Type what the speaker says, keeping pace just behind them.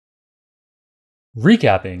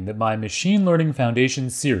Recapping that my Machine Learning Foundation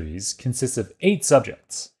series consists of 8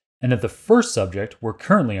 subjects, and that the first subject we're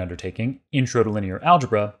currently undertaking, Intro to Linear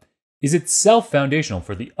Algebra, is itself foundational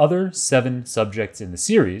for the other 7 subjects in the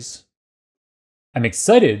series, I'm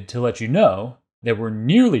excited to let you know that we're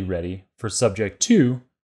nearly ready for Subject 2,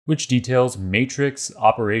 which details matrix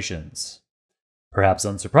operations. Perhaps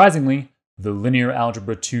unsurprisingly, the Linear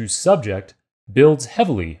Algebra 2 subject builds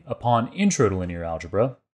heavily upon Intro to Linear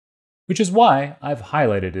Algebra, which is why I've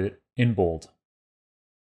highlighted it in bold.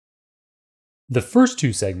 The first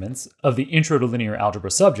 2 segments of the Intro to Linear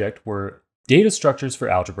Algebra subject were Data Structures for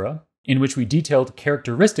Algebra, in which we detailed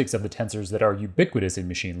characteristics of the tensors that are ubiquitous in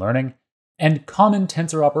machine learning, and Common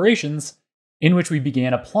Tensor Operations, in which we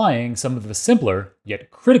began applying some of the simpler, yet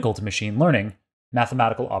critical to machine learning,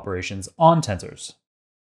 mathematical operations on tensors.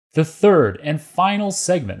 The third and final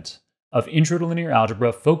segment of Intro to Linear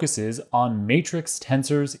Algebra focuses on matrix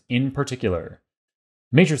tensors in particular.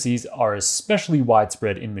 Matrices are especially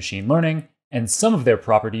widespread in machine learning, and some of their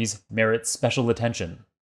properties merit special attention.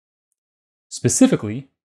 Specifically,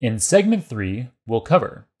 in Segment 3, we'll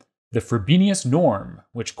cover the Frobenius norm,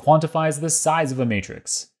 which quantifies the size of a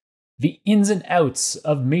matrix, the ins and outs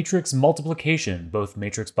of matrix multiplication, both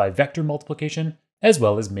matrix by vector multiplication as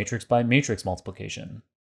well as matrix by matrix multiplication,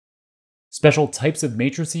 special types of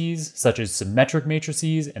matrices, such as symmetric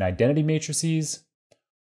matrices and identity matrices,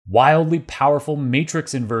 wildly powerful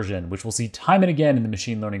matrix inversion, which we'll see time and again in the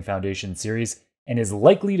Machine Learning Foundation series and is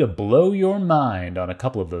likely to blow your mind on a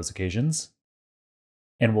couple of those occasions.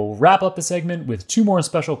 And we'll wrap up the segment with 2 more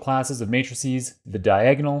special classes of matrices, the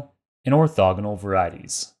diagonal and orthogonal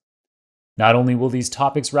varieties. Not only will these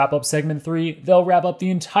topics wrap up Segment 3, they'll wrap up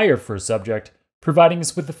the entire first subject, providing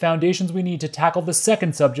us with the foundations we need to tackle the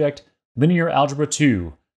second subject, Linear Algebra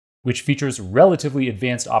 2, which features relatively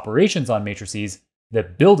advanced operations on matrices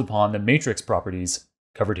that build upon the matrix properties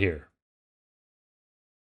covered here.